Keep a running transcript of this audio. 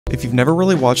If you've never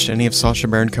really watched any of Sacha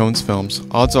Baron Cohen's films,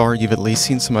 odds are you've at least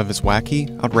seen some of his wacky,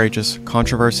 outrageous,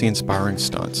 controversy-inspiring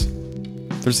stunts.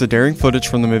 There's the daring footage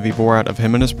from the movie Borat of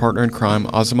him and his partner in crime,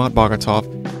 Azamat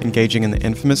Bagatov, engaging in the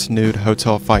infamous nude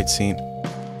hotel fight scene,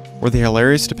 or the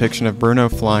hilarious depiction of Bruno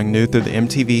flying nude through the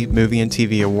MTV Movie and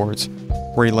TV Awards,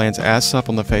 where he lands ass up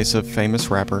on the face of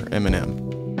famous rapper Eminem.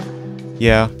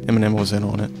 Yeah, Eminem was in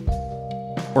on it.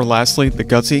 Or lastly, the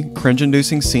gutsy,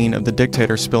 cringe-inducing scene of the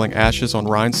dictator spilling ashes on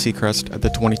Ryan Seacrest at the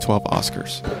 2012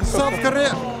 Oscars. South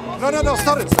Korea! No,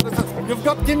 sorry. You've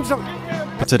got Kim Jong.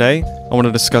 But today, I want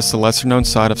to discuss the lesser-known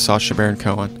side of Sacha Baron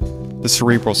Cohen, the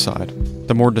cerebral side,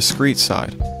 the more discreet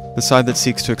side, the side that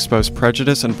seeks to expose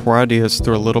prejudice and poor ideas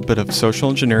through a little bit of social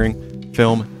engineering,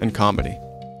 film, and comedy.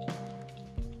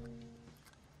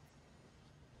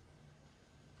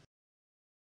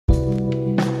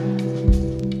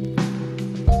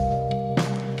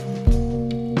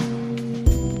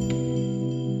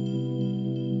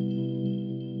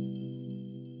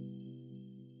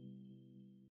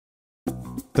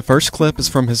 The first clip is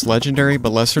from his legendary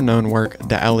but lesser-known work,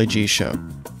 The ЛАТИ Show.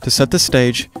 To set the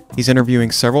stage, he's interviewing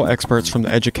several experts from the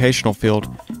educational field,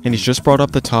 and he's just brought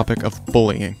up the topic of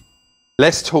bullying.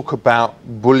 Let's talk about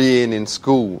bullying in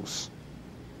schools.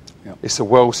 Yep. It's a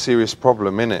well-serious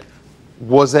problem, isn't it?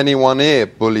 Was anyone here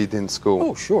bullied in school?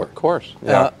 Oh, sure. Of course.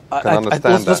 Yeah, I can understand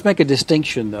that. Let's make a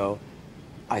distinction, though,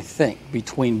 I think,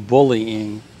 between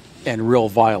bullying and real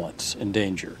violence and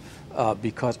danger.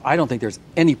 Because I don't think there's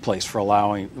any place for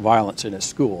allowing violence in a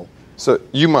school. So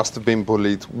you must have been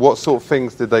bullied. What sort of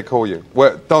things did they call you?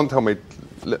 Well, don't tell me.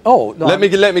 Oh, no, let me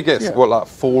guess. Yeah. What, like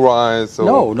Four Eyes?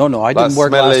 Or no. I didn't wear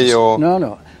glasses. Or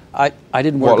no. I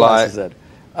didn't wear glasses then.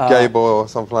 Gay boy or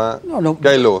something like that? No.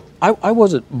 Gay lord. I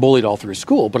wasn't bullied all through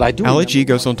school, but I do. ЛATI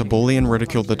goes on to bully and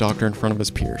ridicule the doctor in front of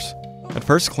his peers. At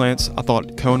first glance, I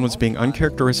thought Cohen was being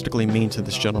uncharacteristically mean to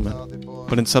this gentleman.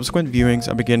 But in subsequent viewings,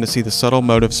 I began to see the subtle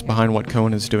motives behind what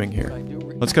Cohen is doing here.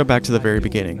 Let's go back to the very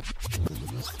beginning.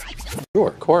 Sure,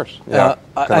 of course. Yeah,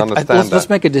 I can understand that. Let's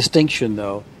make a distinction,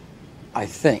 though, I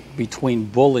think, between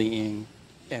bullying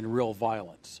and real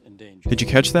violence and danger. Did you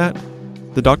catch that?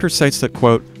 The doctor states that,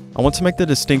 quote, "I want to make the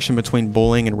distinction between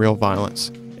bullying and real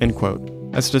violence," end quote,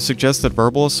 as to suggest that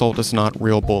verbal assault is not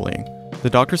real bullying. The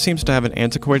doctor seems to have an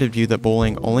antiquated view that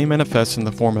bullying only manifests in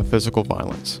the form of physical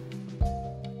violence.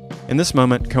 In this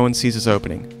moment, Cohen sees his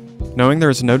opening. Knowing there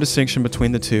is no distinction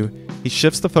between the two, he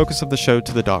shifts the focus of the show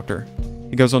to the doctor.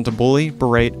 He goes on to bully,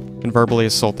 berate, and verbally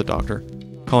assault the doctor,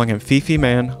 calling him Fifi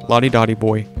Man, Lottie-Dottie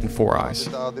Boy, and Four Eyes.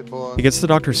 He gets the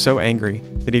doctor so angry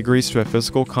that he agrees to a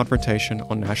physical confrontation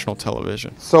on national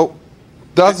television. So,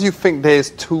 does you think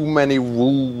there's too many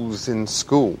rules in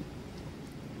school?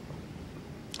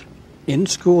 In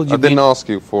school, I didn't ask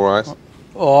you, Four Eyes.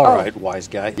 Oh, all right, wise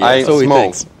guy. Yeah, I ain't so small. He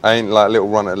thinks. I ain't like a little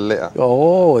run at a litter.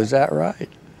 Oh, is that right?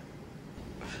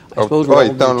 I suppose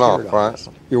don't laugh, right?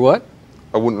 You're what?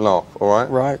 I wouldn't laugh, all right?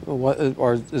 Right. What?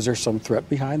 Or is there some threat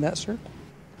behind that, sir?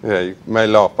 Yeah, you may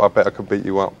laugh, but I bet I could beat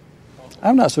you up.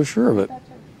 I'm not so sure of it.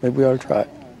 Maybe we ought to try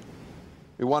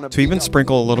it. To even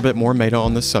sprinkle a little bit more meta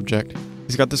on this subject,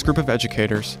 he's got this group of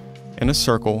educators, in a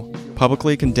circle,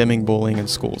 publicly condemning bullying in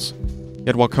schools.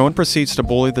 Yet while Cohen proceeds to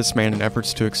bully this man in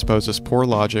efforts to expose his poor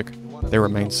logic, they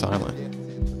remain silent.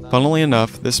 Funnily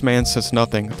enough, this man says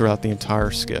nothing throughout the entire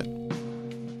skit.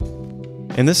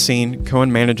 In this scene,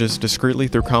 Cohen manages discreetly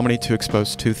through comedy to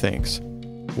expose two things.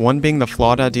 One being the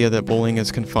flawed idea that bullying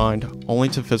is confined only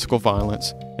to physical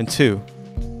violence, and two,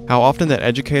 how often that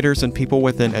educators and people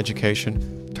within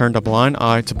education turned a blind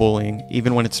eye to bullying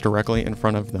even when it's directly in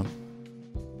front of them.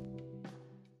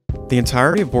 The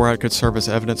entirety of Borat could serve as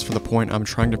evidence for the point I'm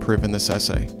trying to prove in this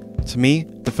essay. To me,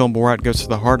 the film Borat goes to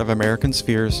the heart of Americans'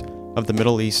 fears of the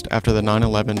Middle East after the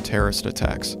 9/11 terrorist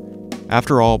attacks.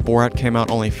 After all, Borat came out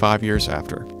only 5 years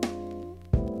after.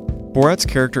 Borat's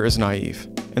character is naive.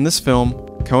 In this film,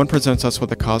 Cohen presents us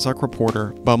with a Kazakh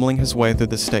reporter bumbling his way through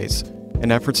the states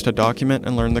in efforts to document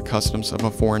and learn the customs of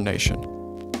a foreign nation.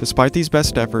 Despite these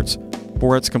best efforts,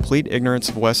 Borat's complete ignorance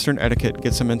of Western etiquette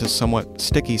gets him into somewhat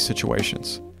sticky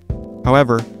situations.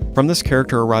 However, from this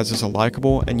character arises a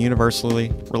likable and universally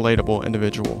relatable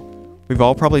individual. We've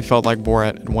all probably felt like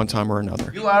Borat at one time or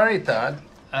another. You are retard.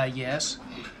 Yes.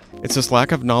 It's this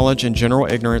lack of knowledge and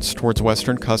general ignorance towards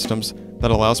Western customs that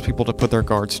allows people to put their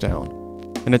guards down.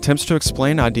 In attempts to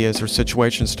explain ideas or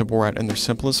situations to Borat in their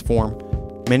simplest form,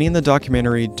 many in the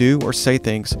documentary do or say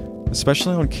things,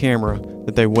 especially on camera,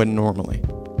 that they wouldn't normally.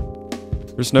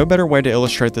 There's no better way to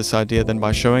illustrate this idea than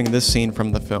by showing this scene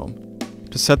from the film.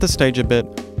 To set the stage a bit,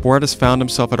 Borat has found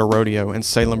himself at a rodeo in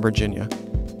Salem, Virginia.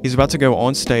 He's about to go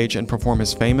on stage and perform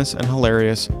his famous and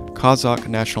hilarious Kazakh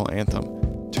national anthem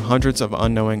to hundreds of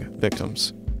unknowing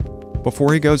victims.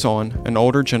 Before he goes on, an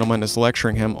older gentleman is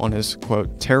lecturing him on his,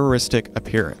 quote, terroristic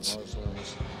appearance.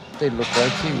 They look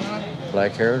like you.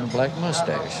 Black hair and a black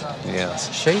mustache.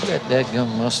 Yes. Shave that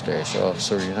dadgum mustache off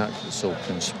so you're not so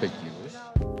conspicuous.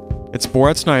 It's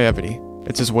Borat's naivety.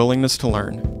 It's his willingness to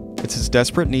learn. It's his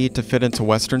desperate need to fit into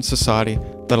Western society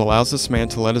that allows this man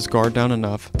to let his guard down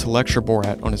enough to lecture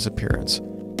Borat on his appearance.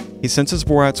 He senses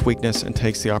Borat's weakness and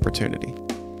takes the opportunity.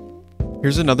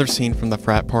 Here's another scene from the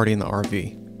frat party in the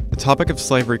RV. The topic of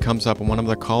slavery comes up and one of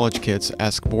the college kids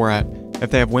asks Borat if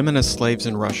they have women as slaves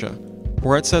in Russia.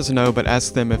 Borat says no, but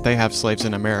asks them if they have slaves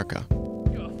in America.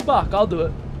 Fuck, I'll do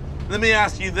it. Let me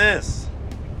ask you this.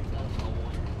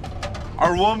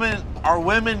 Are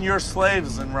women your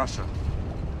slaves in Russia?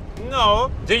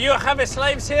 No. Do you have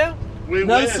slaves here?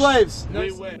 No slaves.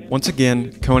 Once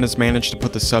again, Cohen has managed to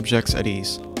put the subjects at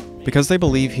ease. Because they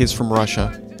believe he is from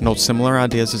Russia and holds similar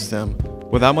ideas as them,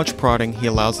 without much prodding, he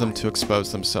allows them to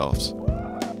expose themselves.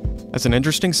 As an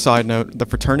interesting side note, the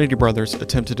fraternity brothers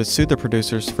attempted to sue the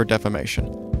producers for defamation.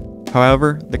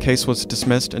 However, the case was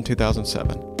dismissed in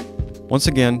 2007. Once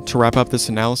again, to wrap up this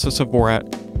analysis of Borat,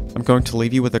 I'm going to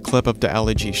leave you with a clip of the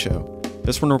ЛАТИ show.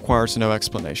 This one requires no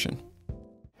explanation.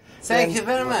 Thank you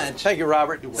very much. Thank you,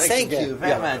 Robert. Thank you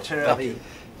very much, Robbie.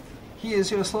 He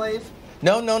is your slave?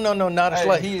 No, not a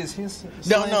slave. He is his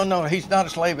slave? No, he's not a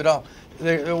slave at all.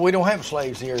 We don't have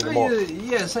slaves here anymore.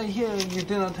 Yes, I hear you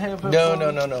do not have a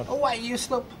No. Oh, why you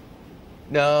stop?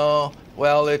 No,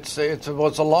 well, it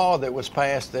was a law that was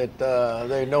passed that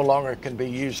they no longer can be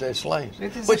used as slaves,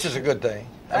 which is a good thing.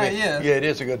 I mean, yeah, it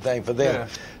is a good thing for them.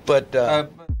 Yeah. But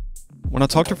when I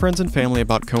talk to friends and family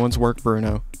about Cohen's work,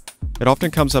 Bruno, it often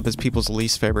comes up as people's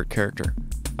least favorite character.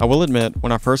 I will admit,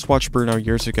 when I first watched Bruno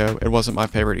years ago, it wasn't my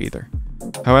favorite either.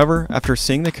 However, after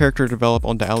seeing the character develop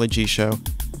on the ЛАТИ show,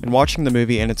 and watching the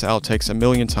movie and its outtakes a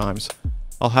million times,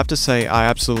 I'll have to say I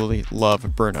absolutely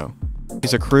love Bruno.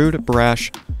 He's a crude,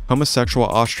 brash, homosexual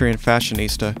Austrian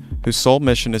fashionista whose sole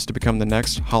mission is to become the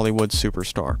next Hollywood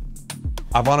superstar.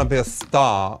 I want to be a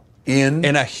star in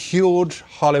a huge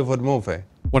Hollywood movie.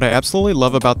 What I absolutely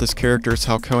love about this character is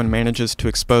how Cohen manages to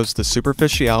expose the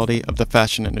superficiality of the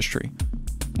fashion industry.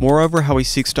 Moreover, how he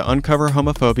seeks to uncover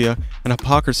homophobia and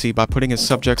hypocrisy by putting his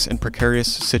subjects in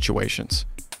precarious situations.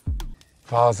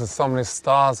 Wow, there's so many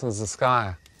stars in the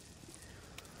sky.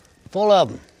 Full of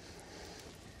them.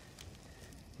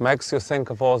 Makes you think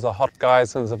of all the hot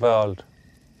guys in the world.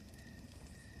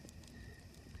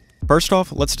 First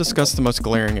off, let's discuss the most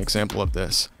glaring example of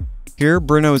this. Here,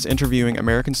 Bruno is interviewing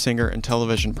American singer and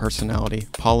television personality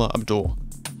Paula Abdul.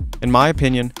 In my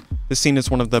opinion, this scene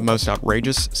is one of the most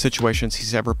outrageous situations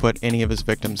he's ever put any of his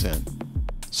victims in.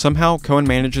 Somehow, Cohen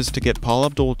manages to get Paula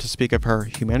Abdul to speak of her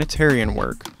humanitarian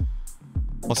work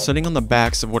while sitting on the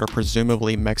backs of what are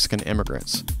presumably Mexican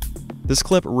immigrants. This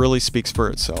clip really speaks for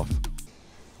itself.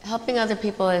 Helping other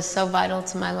people is so vital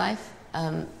to my life.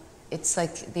 It's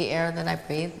like the air that I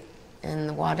breathe and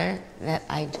the water that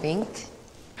I drink.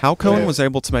 How Cohen was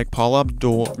able to make Paula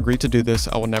Abdul agree to do this,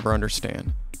 I will never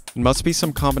understand. It must be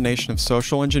some combination of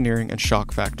social engineering and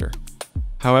shock factor.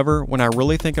 However, when I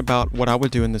really think about what I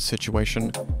would do in this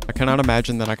situation, I cannot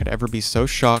imagine that I could ever be so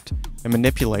shocked and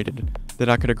manipulated that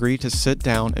I could agree to sit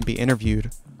down and be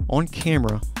interviewed on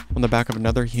camera on the back of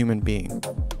another human being.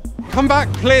 Come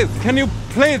back, please. Can you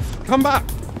please come back?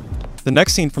 The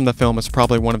next scene from the film is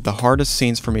probably one of the hardest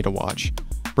scenes for me to watch.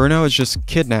 Bruno has just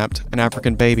kidnapped an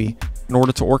African baby in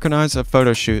order to organize a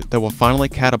photo shoot that will finally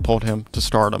catapult him to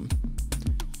stardom.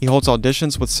 He holds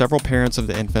auditions with several parents of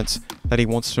the infants that he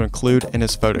wants to include in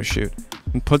his photo shoot,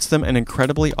 and puts them in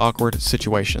incredibly awkward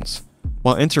situations.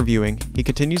 While interviewing, he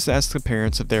continues to ask the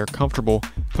parents if they are comfortable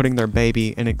putting their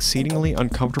baby in exceedingly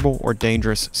uncomfortable or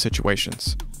dangerous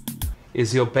situations.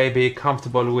 Is your baby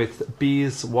comfortable with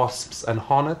bees, wasps, and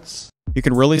hornets? You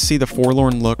can really see the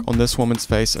forlorn look on this woman's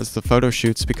face as the photo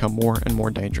shoots become more and more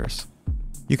dangerous.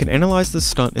 You can analyze this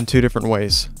stunt in two different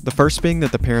ways. The first being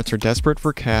that the parents are desperate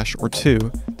for cash, or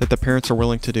two, that the parents are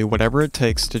willing to do whatever it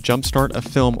takes to jumpstart a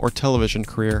film or television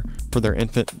career for their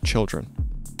infant children.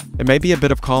 It may be a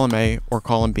bit of column A or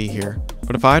column B here,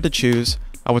 but if I had to choose,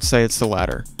 I would say it's the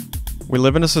latter. We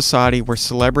live in a society where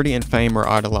celebrity and fame are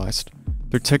idolized.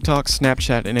 Through TikTok,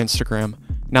 Snapchat, and Instagram,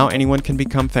 now anyone can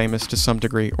become famous to some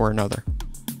degree or another.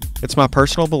 It's my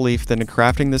personal belief that in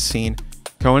crafting this scene,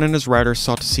 Cohen and his writers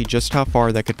sought to see just how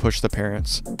far they could push the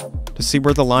parents, to see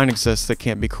where the line exists that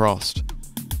can't be crossed.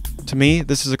 To me,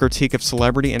 this is a critique of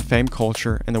celebrity and fame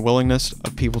culture and the willingness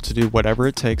of people to do whatever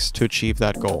it takes to achieve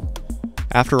that goal.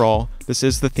 After all, this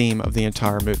is the theme of the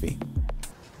entire movie.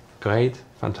 Great,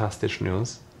 fantastic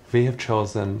news. We have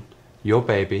chosen your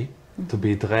baby to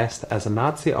be dressed as a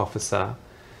Nazi officer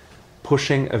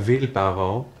pushing a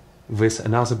wheelbarrow with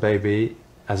another baby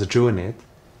as a Jew in it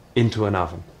into an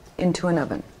oven. Into an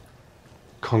oven.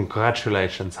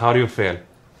 Congratulations. How do you feel?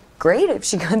 Great. If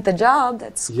she got the job,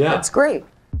 that's great.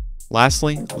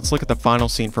 Lastly, let's look at the final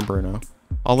scene from Bruno.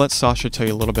 I'll let Sacha tell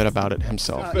you a little bit about it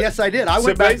himself. Yes, I did. I So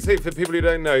went back. basically, for people who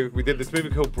don't know, we did this movie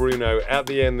called Bruno. At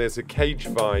the end, there's a cage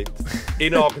fight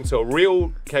in Arkansas,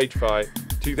 real cage fight.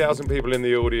 2,000 people in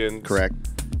the audience. Correct.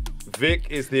 Vic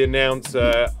is the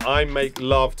announcer. I make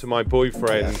love to my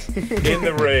boyfriend in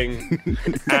the ring,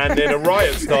 and then a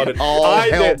riot started. All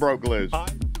hell broke loose.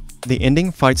 The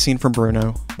ending fight scene from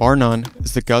Bruno, bar none,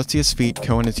 is the gutsiest feat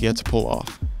Cohen has yet to pull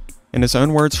off. In his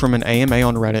own words from an AMA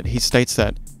on Reddit, he states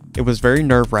that it was very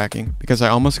nerve-wracking because I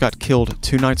almost got killed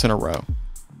 2 nights in a row.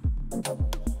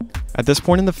 At this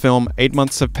point in the film, 8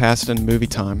 months have passed in movie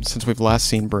time since we've last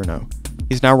seen Bruno.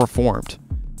 He's now reformed.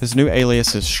 His new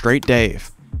alias is Straight Dave,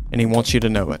 and he wants you to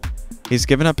know it. He's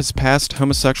given up his past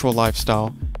homosexual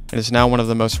lifestyle and is now one of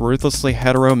the most ruthlessly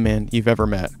hetero men you've ever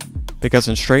met. Because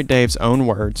in Straight Dave's own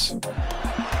words,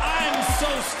 I'm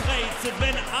so straight that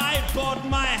when I bought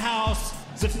my house,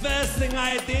 the first thing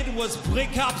I did was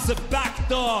brick up the back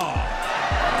door.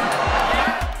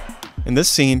 In this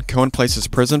scene, Cohen places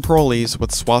prison parolees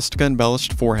with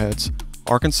swastika-embellished foreheads,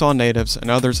 Arkansas natives, and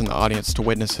others in the audience to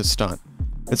witness his stunt.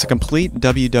 It's a complete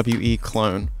WWE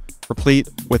clone, replete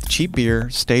with cheap beer,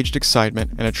 staged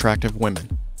excitement, and attractive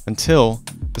women, until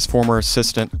his former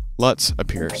assistant, Lutz,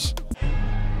 appears.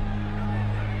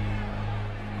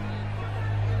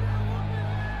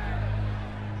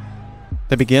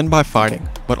 They begin by fighting,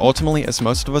 but ultimately, as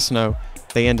most of us know,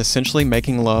 they end essentially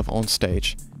making love on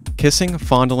stage, kissing,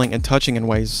 fondling, and touching in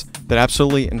ways that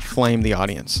absolutely inflame the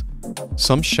audience.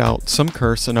 Some shout, some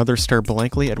curse, and others stare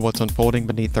blankly at what's unfolding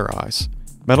beneath their eyes.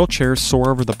 Metal chairs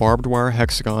soar over the barbed wire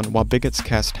hexagon while bigots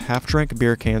cast half-drank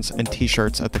beer cans and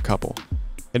t-shirts at the couple.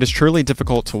 It is truly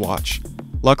difficult to watch.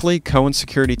 Luckily, Cohen's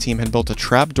security team had built a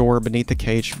trap door beneath the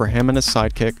cage for him and his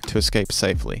sidekick to escape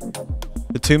safely.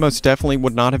 The two most definitely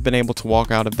would not have been able to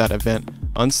walk out of that event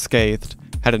unscathed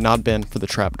had it not been for the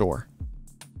trap door.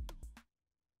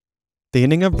 The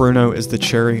ending of Bruno is the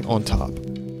cherry on top.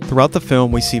 Throughout the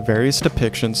film, we see various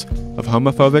depictions of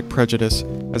homophobic prejudice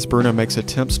as Bruno makes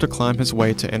attempts to climb his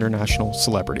way to international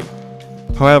celebrity.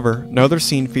 However, no other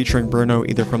scene featuring Bruno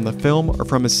either from the film or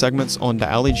from his segments on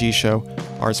the Ali G Show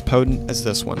are as potent as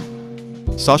this one.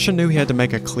 Sacha knew he had to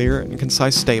make a clear and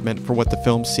concise statement for what the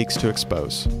film seeks to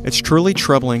expose. It's truly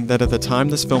troubling that at the time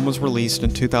this film was released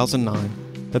in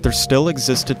 2009, that there still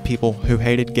existed people who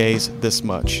hated gays this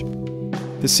much.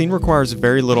 This scene requires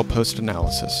very little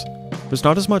post-analysis. There's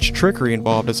not as much trickery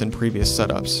involved as in previous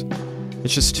setups.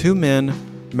 It's just two men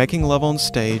making love on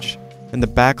stage and the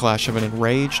backlash of an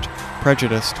enraged,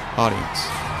 prejudiced audience.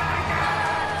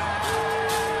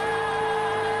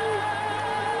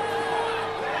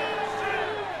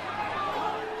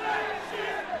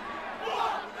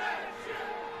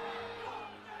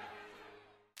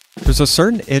 There's a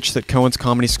certain itch that Cohen's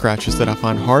comedy scratches that I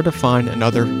find hard to find in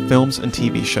other films and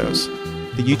TV shows.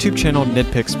 The YouTube channel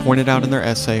Nitpicks pointed out in their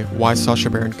essay Why Sacha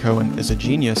Baron Cohen is a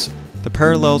Genius the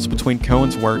parallels between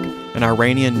Cohen's work and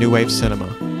Iranian New Wave cinema.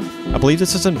 I believe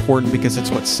this is important because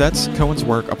it's what sets Cohen's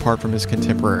work apart from his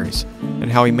contemporaries,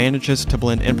 and how he manages to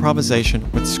blend improvisation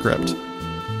with script.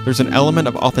 There's an element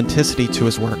of authenticity to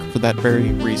his work for that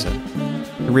very reason.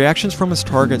 The reactions from his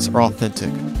targets are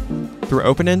authentic. Through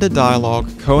open-ended dialogue,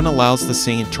 Cohen allows the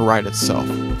scene to write itself.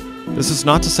 This is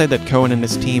not to say that Cohen and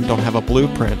his team don't have a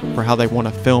blueprint for how they want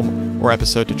a film or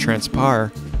episode to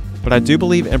transpire, but I do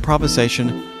believe improvisation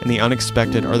and the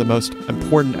unexpected are the most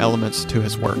important elements to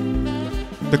his work.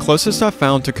 The closest I've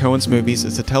found to Cohen's movies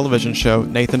is the television show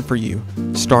Nathan For You,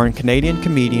 starring Canadian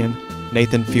comedian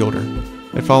Nathan Fielder.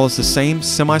 It follows the same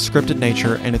semi-scripted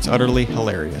nature and it's utterly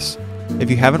hilarious. If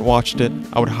you haven't watched it,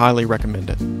 I would highly recommend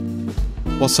it.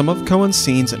 While some of Cohen's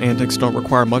scenes and antics don't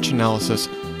require much analysis,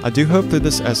 I do hope through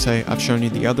this essay I've shown you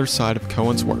the other side of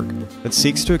Cohen's work that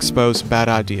seeks to expose bad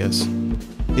ideas.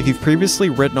 If you've previously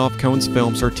written off Cohen's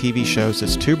films or TV shows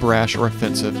as too brash or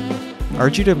offensive, I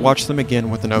urge you to watch them again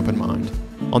with an open mind.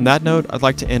 On that note, I'd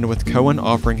like to end with Cohen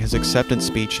offering his acceptance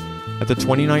speech at the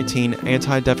 2019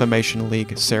 Anti-Defamation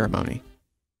League ceremony.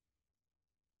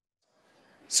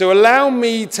 So allow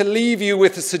me to leave you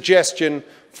with a suggestion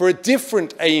for a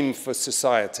different aim for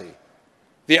society.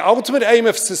 The ultimate aim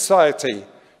of society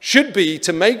should be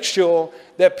to make sure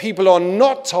that people are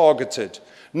not targeted,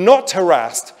 not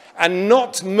harassed, and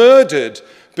not murdered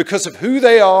because of who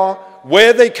they are,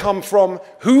 where they come from,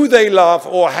 who they love,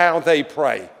 or how they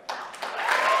pray.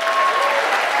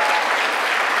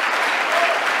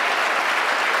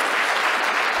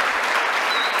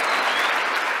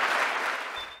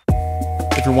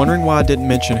 If you're wondering why I didn't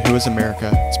mention Who is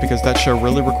America, it's because that show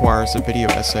really requires a video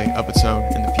essay of its own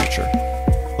in the future.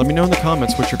 Let me know in the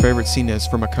comments what your favorite scene is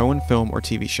from a Cohen film or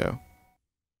TV show.